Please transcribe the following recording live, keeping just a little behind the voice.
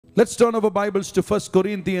Let's turn our Bibles to 1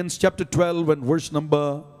 Corinthians chapter 12 and verse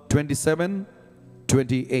number 27,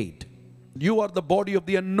 28. You are the body of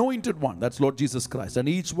the anointed one. That's Lord Jesus Christ. And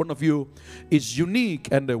each one of you is unique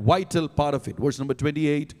and a vital part of it. Verse number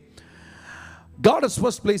 28. God has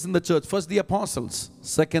first place in the church. First the apostles.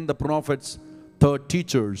 Second the prophets. Third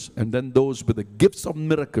teachers. And then those with the gifts of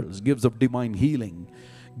miracles. Gifts of divine healing.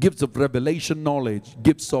 Gifts of revelation knowledge.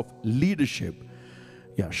 Gifts of leadership.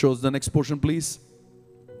 Yeah, shows the next portion please.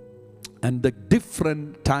 And the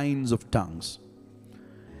different kinds of tongues.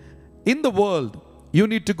 In the world, you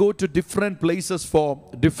need to go to different places for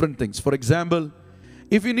different things. For example,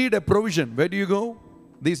 if you need a provision, where do you go?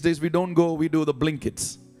 These days we don't go, we do the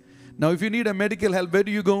blinkets. Now if you need a medical help, where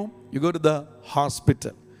do you go? You go to the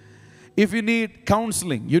hospital. If you need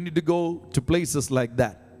counseling, you need to go to places like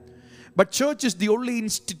that. But church is the only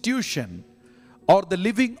institution or the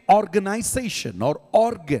living organization or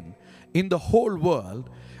organ in the whole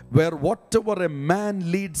world where whatever a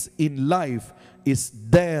man leads in life is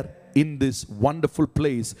there in this wonderful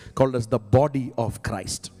place called as the body of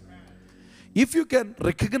Christ. If you can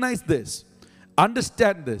recognize this,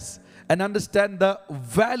 understand this, and understand the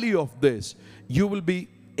value of this, you will be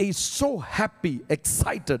so happy,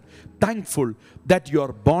 excited, thankful that you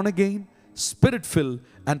are born again, spirit-filled,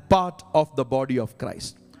 and part of the body of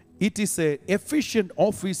Christ. It is an efficient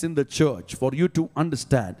office in the church for you to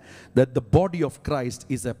understand that the body of Christ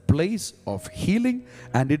is a place of healing,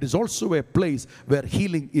 and it is also a place where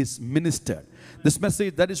healing is ministered. This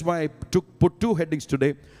message, that is why I put two headings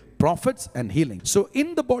today, prophets and healing. So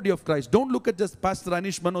in the body of Christ, don't look at just Pastor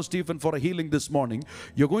Anish, Mano, Stephen for a healing this morning.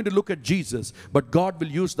 You're going to look at Jesus, but God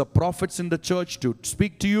will use the prophets in the church to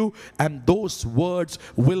speak to you, and those words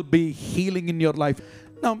will be healing in your life.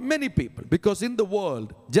 Now many people, because in the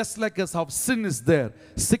world, just like as how sin is there,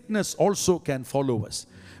 sickness also can follow us.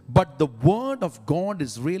 But the word of God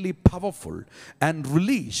is really powerful and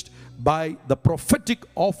released by the prophetic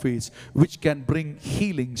office, which can bring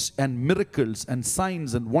healings and miracles and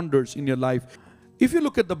signs and wonders in your life. If you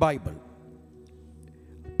look at the Bible,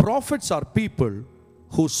 prophets are people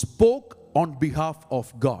who spoke on behalf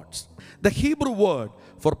of God. The Hebrew word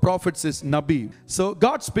for prophets is nabi. So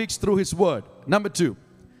God speaks through his word. Number two,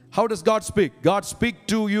 how does God speak? God speaks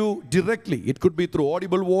to you directly. It could be through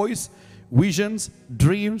audible voice, visions,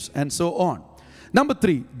 dreams, and so on. Number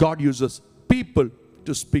three, God uses people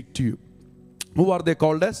to speak to you. Who are they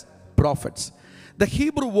called as? Prophets. The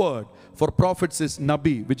Hebrew word for prophets is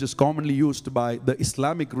nabi, which is commonly used by the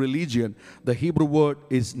Islamic religion. The Hebrew word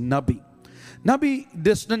is nabi. Nabi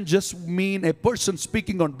doesn't just mean a person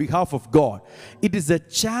speaking on behalf of God. It is a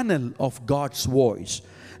channel of God's voice.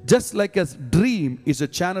 Just like as dream is a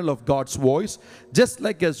channel of God's voice, just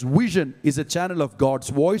like as vision is a channel of God's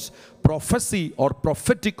voice, prophecy or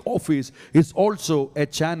prophetic office is also a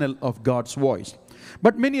channel of God's voice.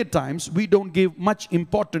 But many a times we don't give much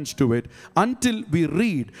importance to it until we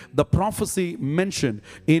read the prophecy mentioned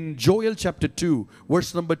in Joel chapter 2,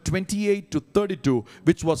 verse number 28 to 32,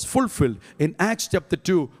 which was fulfilled in Acts chapter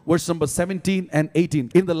 2, verse number 17 and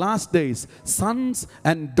 18. In the last days, sons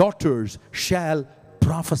and daughters shall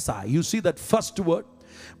prophesy. You see that first word?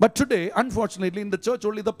 But today, unfortunately, in the church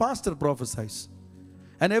only the pastor prophesies.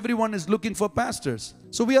 And everyone is looking for pastors.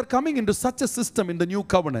 So we are coming into such a system in the new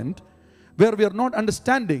covenant where we are not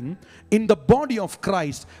understanding in the body of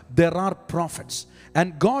Christ there are prophets.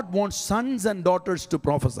 And God wants sons and daughters to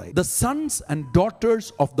prophesy. The sons and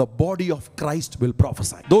daughters of the body of Christ will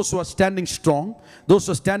prophesy. Those who are standing strong, those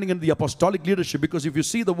who are standing in the apostolic leadership, because if you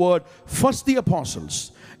see the word, first the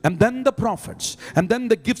apostles, and then the prophets, and then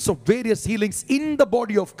the gifts of various healings in the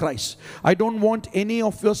body of Christ. I don't want any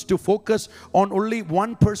of us to focus on only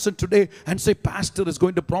one person today and say pastor is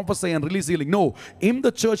going to prophesy and release healing. No, in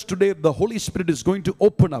the church today the Holy Spirit is going to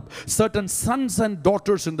open up certain sons and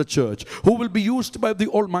daughters in the church who will be used by the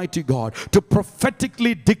Almighty God to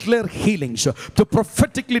prophetically declare healings, to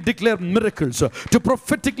prophetically declare miracles, to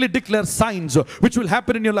prophetically declare signs which will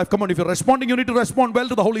happen in your life. Come on, if you're responding, you need to respond well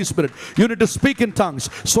to the Holy Spirit. You need to speak in tongues,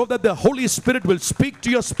 so that the Holy Spirit will speak to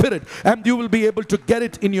your spirit and you will be able to get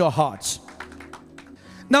it in your hearts.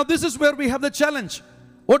 Now this is where we have the challenge.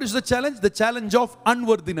 What is the challenge? The challenge of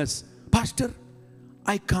unworthiness. Pastor,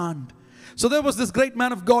 I can't. So there was this great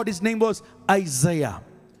man of God, his name was Isaiah.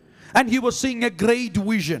 And he was seeing a great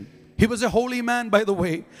vision. He was a holy man, by the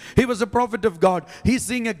way. He was a prophet of God. He's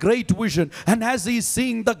seeing a great vision. And as he's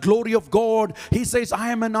seeing the glory of God, he says,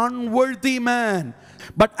 I am an unworthy man.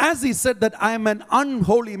 But as he said that I am an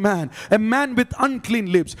unholy man, a man with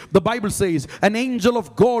unclean lips, the Bible says an angel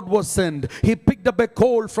of God was sent. He picked up a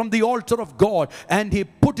coal from the altar of God and he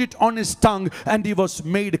put it on his tongue and he was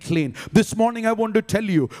made clean. This morning I want to tell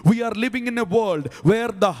you, we are living in a world where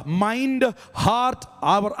the mind, heart,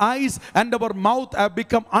 our eyes and our mouth have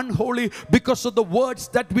become unholy because of the words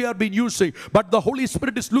that we have been using. But the Holy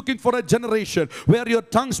Spirit is looking for a generation where your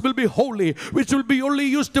tongues will be holy, which will be only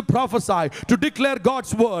used to prophesy, to declare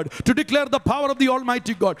God's word, to declare the power of the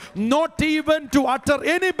Almighty God, not even to utter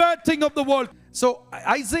any bad thing of the world. So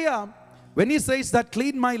Isaiah, when he says that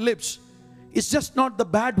clean my lips, it's just not the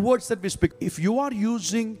bad words that we speak. If you are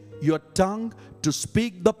using your tongue to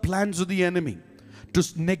speak the plans of the enemy, to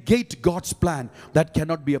negate God's plan, that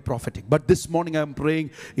cannot be a prophetic. But this morning I am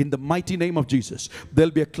praying in the mighty name of Jesus, there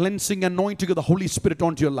will be a cleansing anointing of the Holy Spirit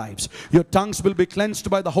onto your lives. Your tongues will be cleansed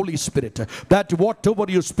by the Holy Spirit, that whatever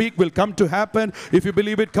you speak will come to happen. If you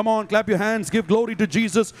believe it, come on, clap your hands, give glory to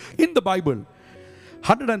Jesus. In the Bible,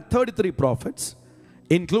 133 prophets,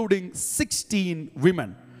 including 16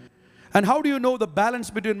 women. And how do you know the balance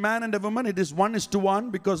between man and a woman? It is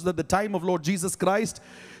 1:1, because at the time of Lord Jesus Christ,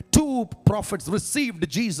 2 prophets received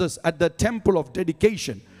Jesus at the temple of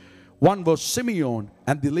dedication. One was Simeon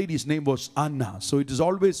and the lady's name was Anna. So it is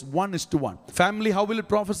always 1:1. Family, how will it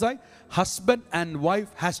prophesy? Husband and wife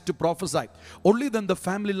has to prophesy. Only then the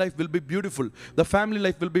family life will be beautiful. The family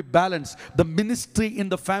life will be balanced. The ministry in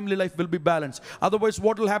the family life will be balanced. Otherwise,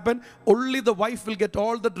 what will happen? Only the wife will get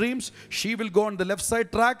all the dreams. She will go on the left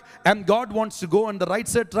side track and God wants to go on the right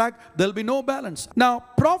side track. There will be no balance. Now,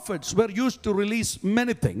 prophets were used to release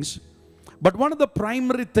many things. But one of the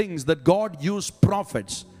primary things that God used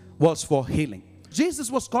prophets was for healing.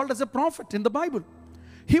 Jesus was called as a prophet in the Bible.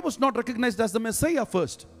 He was not recognized as the Messiah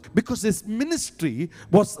first, because his ministry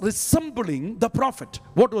was resembling the prophet.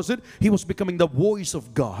 What was it? He was becoming the voice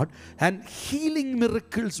of God, and healing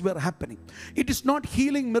miracles were happening. It is not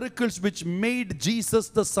healing miracles which made Jesus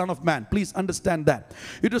the Son of Man. Please understand that.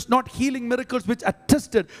 It was not healing miracles which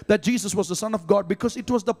attested that Jesus was the Son of God, because it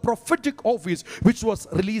was the prophetic office which was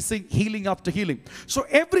releasing healing after healing. So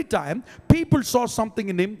every time people saw something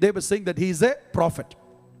in him, they were saying that he is a prophet.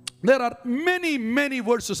 There are many, many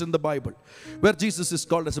verses in the Bible where Jesus is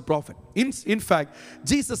called as a prophet. In fact,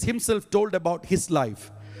 Jesus himself told about his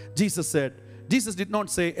life. Jesus did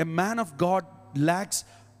not say a man of God lacks,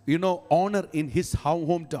 honor in his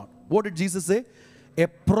hometown. What did Jesus say? A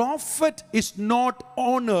prophet is not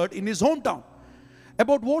honored in his hometown.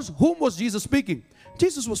 About whom was Jesus speaking?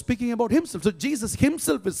 Jesus was speaking about himself. So Jesus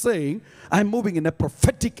himself is saying, I'm moving in a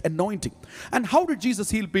prophetic anointing. And how did Jesus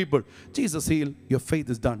heal people? Jesus healed, your faith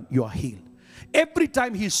is done, you are healed. Every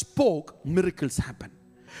time he spoke, miracles happened.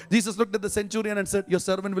 Jesus looked at the centurion and said, your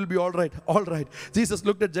servant will be all right, all right. Jesus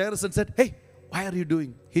looked at Jairus and said, hey, why are you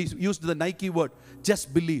doing? He used the Nike word,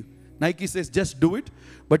 just believe. Nike says, just do it.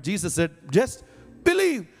 But Jesus said, just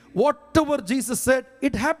believe. Whatever Jesus said,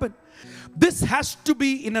 it happened. This has to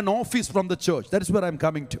be in an office from the church. That is where I'm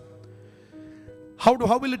coming to. How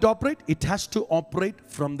will it operate? It has to operate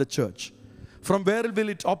from the church. From where will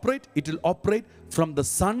it operate? It will operate from the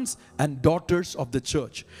sons and daughters of the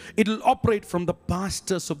church. It will operate from the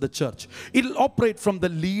pastors of the church. It will operate from the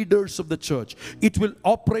leaders of the church. It will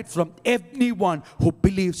operate from anyone who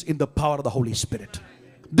believes in the power of the Holy Spirit.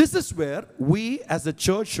 This is where we as a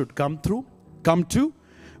church should come to.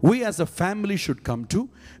 We as a family should come to.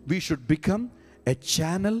 We should become a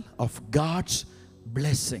channel of God's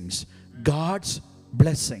blessings. God's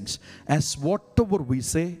blessings. As whatever we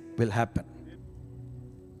say will happen.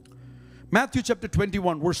 Matthew chapter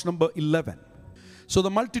 21 verse number 11. So the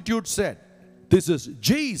multitude said, this is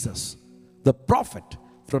Jesus, the prophet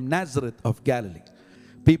from Nazareth of Galilee.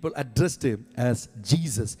 People addressed him as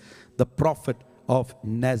Jesus, the prophet of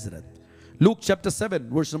Nazareth. Luke chapter 7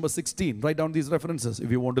 verse number 16. Write down these references if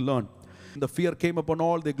you want to learn. The fear came upon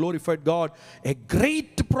all, they glorified God. A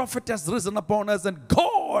great prophet has risen upon us, and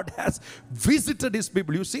God has visited his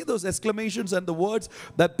people. You see those exclamations and the words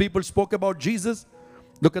that people spoke about Jesus?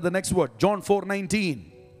 Look at the next word, John 4:19.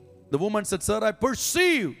 The woman said, sir, I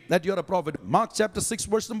perceive that you are a prophet. Mark chapter 6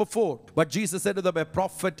 verse number 4. But Jesus said to them, a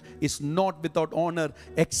prophet is not without honor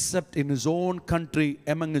except in his own country,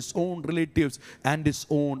 among his own relatives and his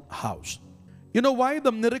own house. You know why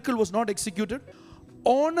the miracle was not executed?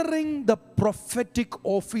 Honoring the prophetic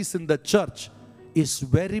office in the church is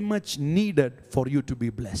very much needed for you to be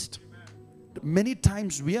blessed. Many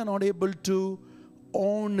times we are not able to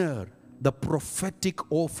honor the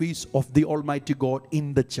prophetic office of the Almighty God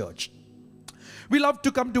in the church. We love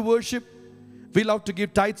to come to worship. We love to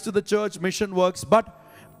give tithes to the church, mission works. But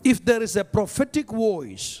if there is a prophetic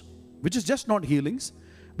voice which is just not healings,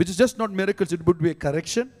 which is just not miracles. It would be a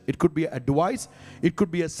correction, it could be advice, it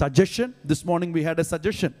could be a suggestion. This morning we had a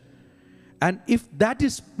suggestion. And if that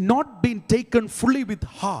is not being taken fully with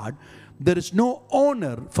heart, there is no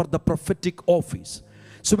honor for the prophetic office.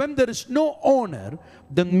 So when there is no honor,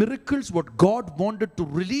 the miracles what God wanted to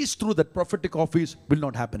release through that prophetic office will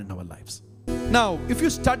not happen in our lives. Now, if you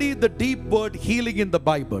study the deep word healing in the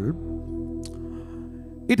Bible,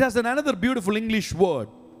 it has another beautiful English word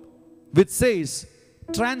which says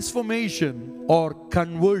transformation or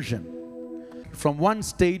conversion from one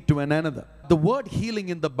state to another. The word healing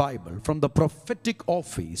in the Bible from the prophetic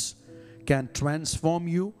office can transform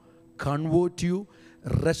you, convert you,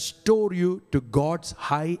 restore you to God's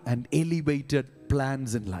high and elevated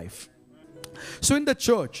plans in life. So in the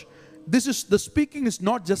church, the speaking is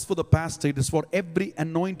not just for the pastor, it is for every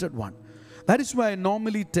anointed one. That is why I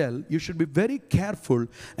normally tell you should be very careful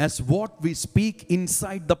as what we speak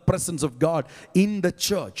inside the presence of God in the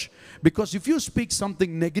church. Because if you speak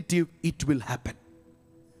something negative, it will happen.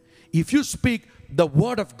 If you speak the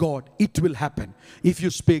word of God, it will happen. If you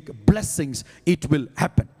speak blessings, it will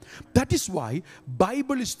happen. That is why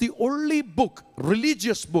Bible is the only book,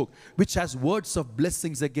 religious book, which has words of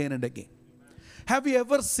blessings again and again. Have you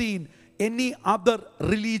ever seen any other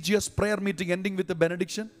religious prayer meeting ending with a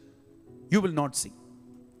benediction? You will not see.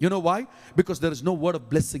 You know why? Because there is no word of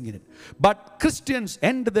blessing in it. But Christians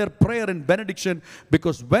end their prayer in benediction,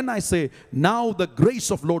 because when I say, now the grace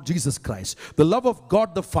of Lord Jesus Christ, the love of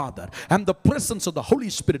God the Father, and the presence of the Holy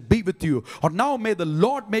Spirit be with you, or now may the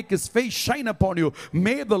Lord make his face shine upon you,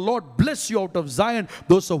 may the Lord bless you out of Zion.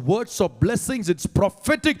 Those are words of blessings. It's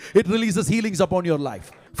prophetic. It releases healings upon your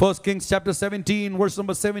life. 1 Kings chapter 17, verse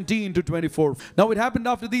number 17 to 24. Now it happened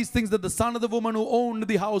after these things that the son of the woman who owned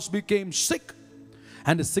the house became sick.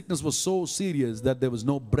 And his sickness was so serious that there was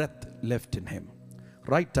no breath left in him.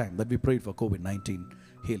 Right time that we prayed for COVID-19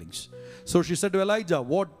 healings. So she said to Elijah,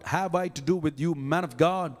 what have I to do with you, man of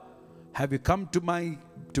God? Have you come to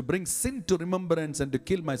bring sin to remembrance and to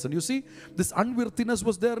kill my son? You see, this unworthiness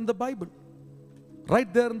was there in the Bible.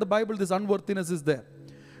 Right there in the Bible, this unworthiness is there.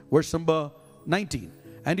 Verse number 19.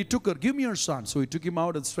 And he took her, give me your son. So he took him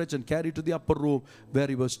out and stretched and carried to the upper room where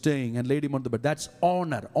he was staying and laid him on the bed. That's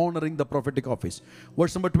honor, honoring the prophetic office.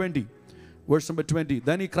 Verse number 20. Verse number 20.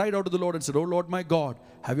 Then he cried out to the Lord and said, O Lord my God,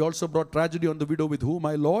 have you also brought tragedy on the widow with whom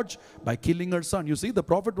I lodged by killing her son? You see, the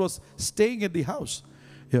prophet was staying in the house.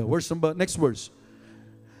 Here, next verse.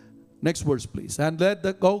 Next verse, please. And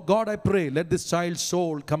oh God, I pray, let this child's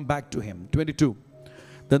soul come back to him. 22.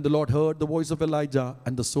 Then the Lord heard the voice of Elijah,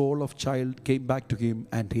 and the soul of child came back to him,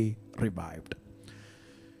 and he revived.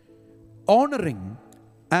 Honoring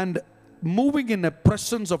and moving in a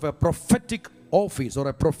presence of a prophetic office or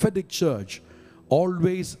a prophetic church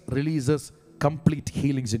always releases complete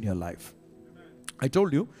healings in your life. I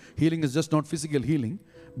told you, healing is just not physical healing,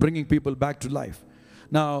 bringing people back to life.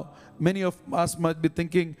 Now, many of us might be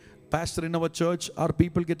thinking, Pastor, in our church, are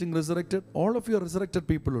people getting resurrected? All of you are resurrected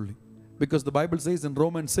people only. Because the Bible says in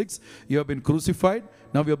Romans 6, you have been crucified,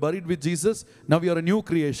 now you are buried with Jesus, now you are a new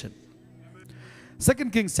creation. 2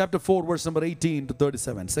 Kings chapter 4, verse number 18 to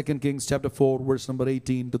 37. 2 Kings chapter 4, verse number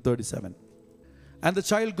 18 to 37. And the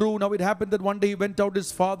child grew. Now it happened that one day he went out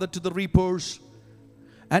his father to the reapers.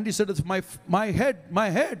 And he said, my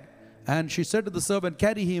head. And she said to the servant,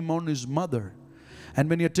 carry him on his mother. And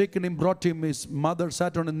when he had taken him, brought him, his mother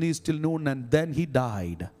sat on her knees till noon, and then he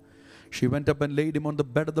died. She went up and laid him on the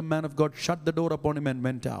bed of the man of God, shut the door upon him, and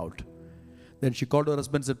went out. Then she called her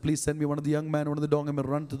husband and said, please send me one of the young men, one of the donkey men,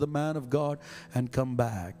 run to the man of God and come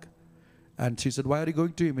back. And she said, why are you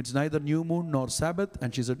going to him? It's neither new moon nor Sabbath.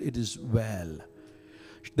 And she said, it is well.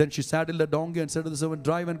 Then she saddled a donkey and said to the servant,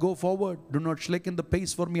 drive and go forward. Do not slacken the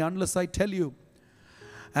pace for me unless I tell you.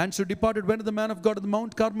 And she departed, went to the man of God at the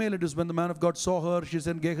Mount Carmel. It is when the man of God saw her, she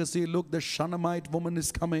said, Gehazi, look, the Shunammite woman is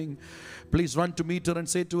coming. Please run to meet her and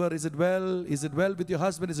say to her, is it well? Is it well with your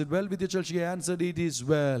husband? Is it well with your child? She answered, it is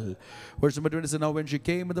well. Verse number 20 says, now when she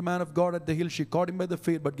came with the man of God at the hill, she caught him by the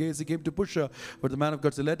feet, but Gehazi came to push her. But the man of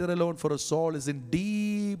God said, let her alone, for her soul is in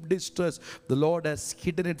deep distress. The Lord has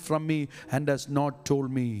hidden it from me and has not told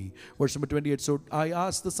me. Verse number 28, so I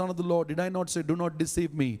asked the son of the Lord, did I not say, do not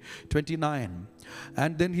deceive me? 29.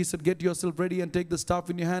 And then he said, get yourself ready and take the staff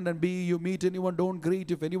in your hand, and be you meet anyone, don't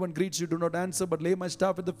greet. If anyone greets you, do not answer, but lay my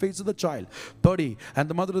staff at the face of the child. 30. And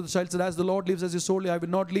the mother of the child said, as the Lord lives as his soul, I will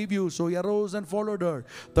not leave you. So he arose and followed her.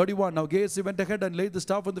 31. Now Gehazi went ahead and laid the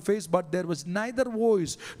staff on the face, but there was neither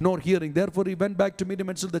voice nor hearing. Therefore he went back to meet him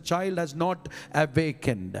and said, the child has not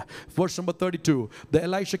awakened. Lord. Verse number 32. The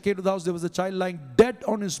Elisha came to the house. There was a child lying dead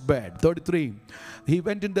on his bed. 33. He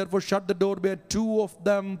went in, therefore shut the door. And two of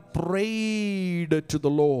them prayed to the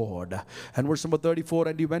Lord. And verse number 34.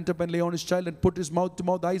 And he went up and lay on his child and put his mouth to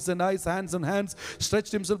mouth, eyes and eyes, hands and hands,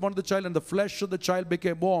 stretched himself on the child, and the flesh of the child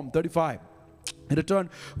became warm. 35. He returned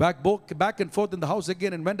back and forth in the house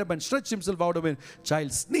again and went up and stretched himself out of it.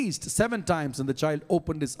 Child sneezed 7 times and the child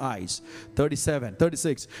opened his eyes. 37,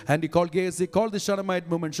 36. And he called Gehazi, called the Shunammite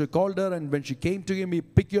woman. She called her, and when she came to him, he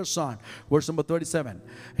picked your son. Verse number 37.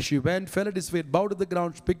 She went, fell at his feet, bowed to the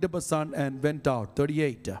ground, picked up her son and went out.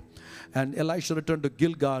 38. And Elisha returned to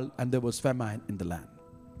Gilgal, and there was famine in the land.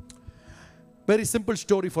 Very simple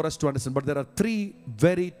story for us to understand, but there are 3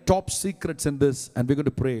 very top secrets in this, and we're going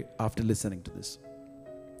to pray after listening to this.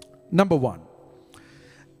 Number 1,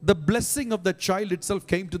 the blessing of the child itself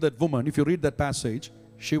came to that woman. If you read that passage,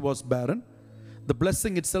 she was barren. The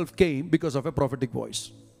blessing itself came because of a prophetic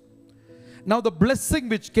voice. Now the blessing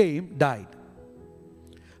which came died.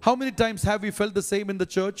 How many times have we felt the same in the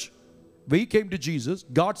church? We came to Jesus,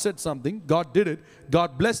 God said something, God did it,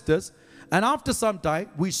 God blessed us, and after some time,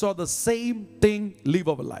 we saw the same thing leave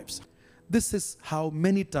our lives. This is how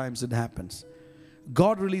many times it happens.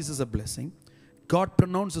 God releases a blessing. God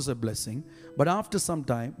pronounces a blessing. But after some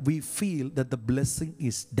time, we feel that the blessing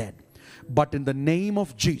is dead. But in the name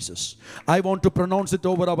of Jesus, I want to pronounce it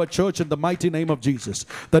over our church in the mighty name of Jesus,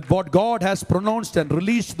 that what God has pronounced and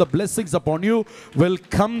released the blessings upon you will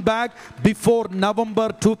come back before November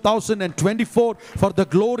 2024 for the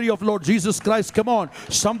glory of Lord Jesus Christ. Come on,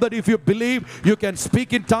 somebody, if you believe, you can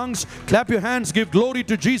speak in tongues, clap your hands, give glory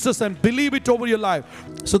to Jesus and believe it over your life.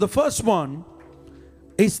 So the first one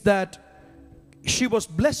is that she was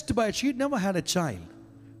blessed by it. She never had a child.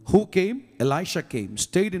 Who came? Elisha came,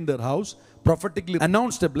 stayed in their house, prophetically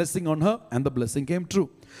announced a blessing on her, and the blessing came true.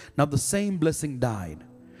 Now the same blessing died.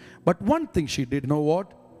 But one thing she did, you know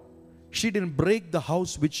what? She didn't break the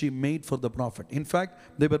house which she made for the prophet. In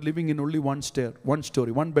fact, they were living in only one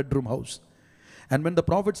bedroom house. And when the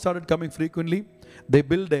prophet started coming frequently, they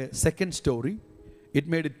built a second story. It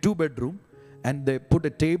made it 2 bedroom, and they put a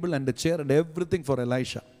table and a chair and everything for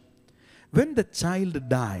Elisha. When the child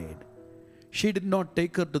died, she did not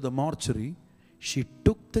take her to the mortuary. She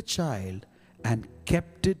took the child and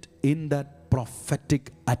kept it in that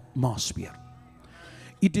prophetic atmosphere.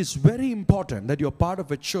 It is very important that you're part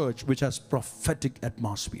of a church which has prophetic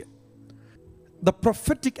atmosphere. The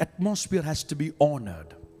prophetic atmosphere has to be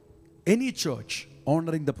honored. Any church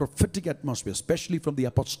honoring the prophetic atmosphere, especially from the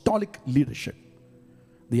apostolic leadership.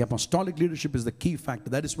 The apostolic leadership is the key factor.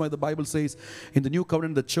 That is why the Bible says in the New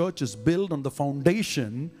Covenant, the church is built on the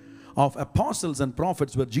foundation of apostles and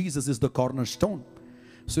prophets, where Jesus is the cornerstone.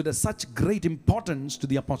 So it has such great importance to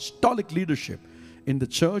the apostolic leadership in the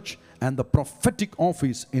church and the prophetic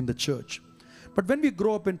office in the church. But when we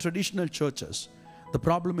grow up in traditional churches, the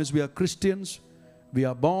problem is we are Christians, we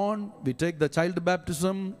are born, we take the child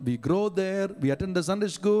baptism, we grow there, we attend the Sunday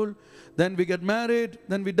school, then we get married,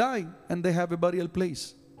 then we die, and they have a burial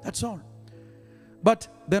place. That's all. But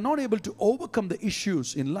they're not able to overcome the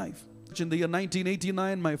issues in life. In the year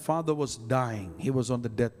 1989, my father was dying. He was on the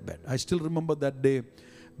deathbed. I still remember that day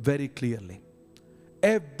very clearly.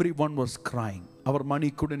 Everyone was crying. Our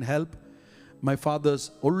money couldn't help. My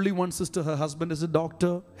father's only one sister, her husband is a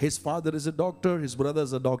doctor. His father is a doctor. His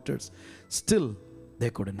brothers are doctors. Still, they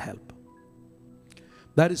couldn't help.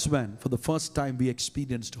 That is when, for the first time, we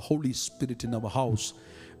experienced Holy Spirit in our house,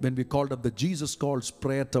 when we called up the Jesus Calls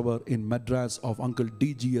prayer tower in Madras of Uncle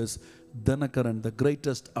D.G.S. Dhanakaran, the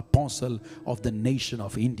greatest apostle of the nation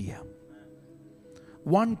of India.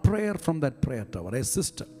 One prayer from that prayer tower, a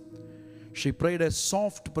sister, she prayed a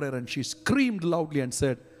soft prayer and she screamed loudly and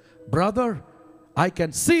said, "Brother, I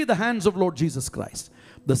can see the hands of Lord Jesus Christ.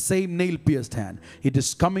 The same nail-pierced hand. It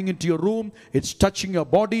is coming into your room. It's touching your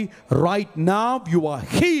body. Right now, you are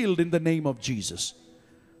healed in the name of Jesus."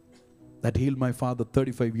 That healed my father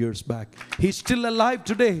 35 years back. He's still alive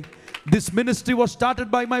today. This ministry was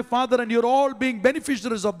started by my father, and you're all being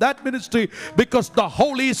beneficiaries of that ministry because the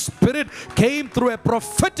Holy Spirit came through a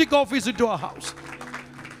prophetic office into our house.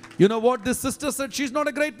 You know what this sister said? She's not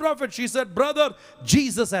a great prophet. She said, "Brother,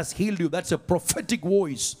 Jesus has healed you." That's a prophetic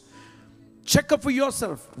voice. Check up for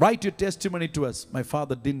yourself. Write your testimony to us. My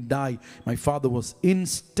father didn't die. My father was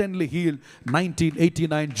instantly healed.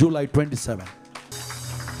 1989, July 27.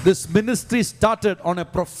 This ministry started on a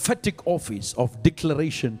prophetic office of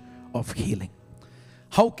declaration of healing.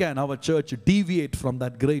 How can our church deviate from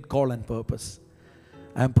that great call and purpose?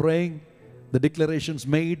 I am praying the declarations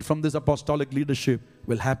made from this apostolic leadership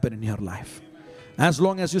will happen in your life. As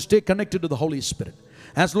long as you stay connected to the Holy Spirit,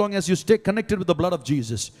 As long as you stay connected with the blood of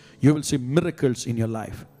Jesus, you will see miracles in your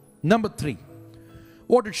life. Number 3,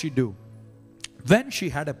 what did she do? When she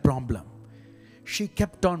had a problem, she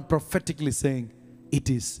kept on prophetically saying, it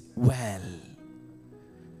is well.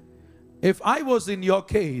 If I was in your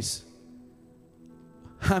case,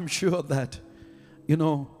 I'm sure that,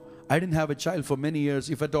 I didn't have a child for many years.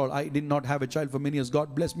 If at all, I did not have a child for many years.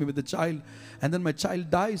 God blessed me with a child, and then my child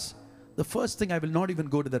dies. The first thing, I will not even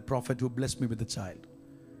go to that prophet who blessed me with a child.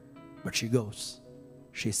 But she goes,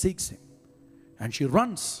 she seeks him, and she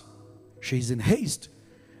runs. She's in haste.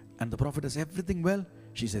 And the prophet says, everything well?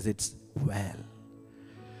 She says, it's well.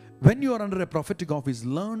 When you are under a prophetic office,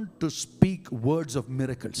 learn to speak words of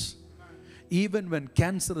miracles. Even when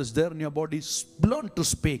cancer is there in your body, learn to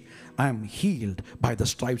speak, I am healed by the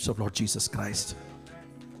stripes of Lord Jesus Christ.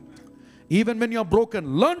 Even when you are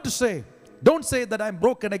broken, learn to say, don't say that I'm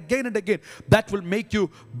broken again and again. That will make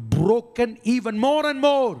you broken even more and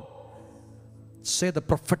more. Say the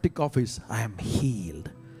prophetic office, I am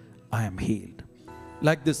healed. I am healed.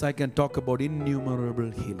 Like this, I can talk about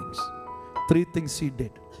innumerable healings. 3 things she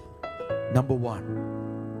did. Number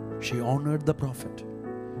 1, she honored the prophet.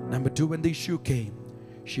 Number 2, when the issue came,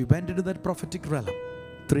 she went into that prophetic realm.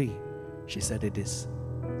 3, she said, it is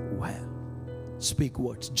well. Speak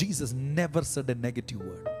words. Jesus never said a negative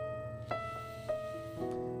word.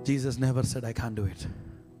 Jesus never said, I can't do it.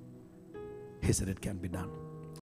 He said, it can be done.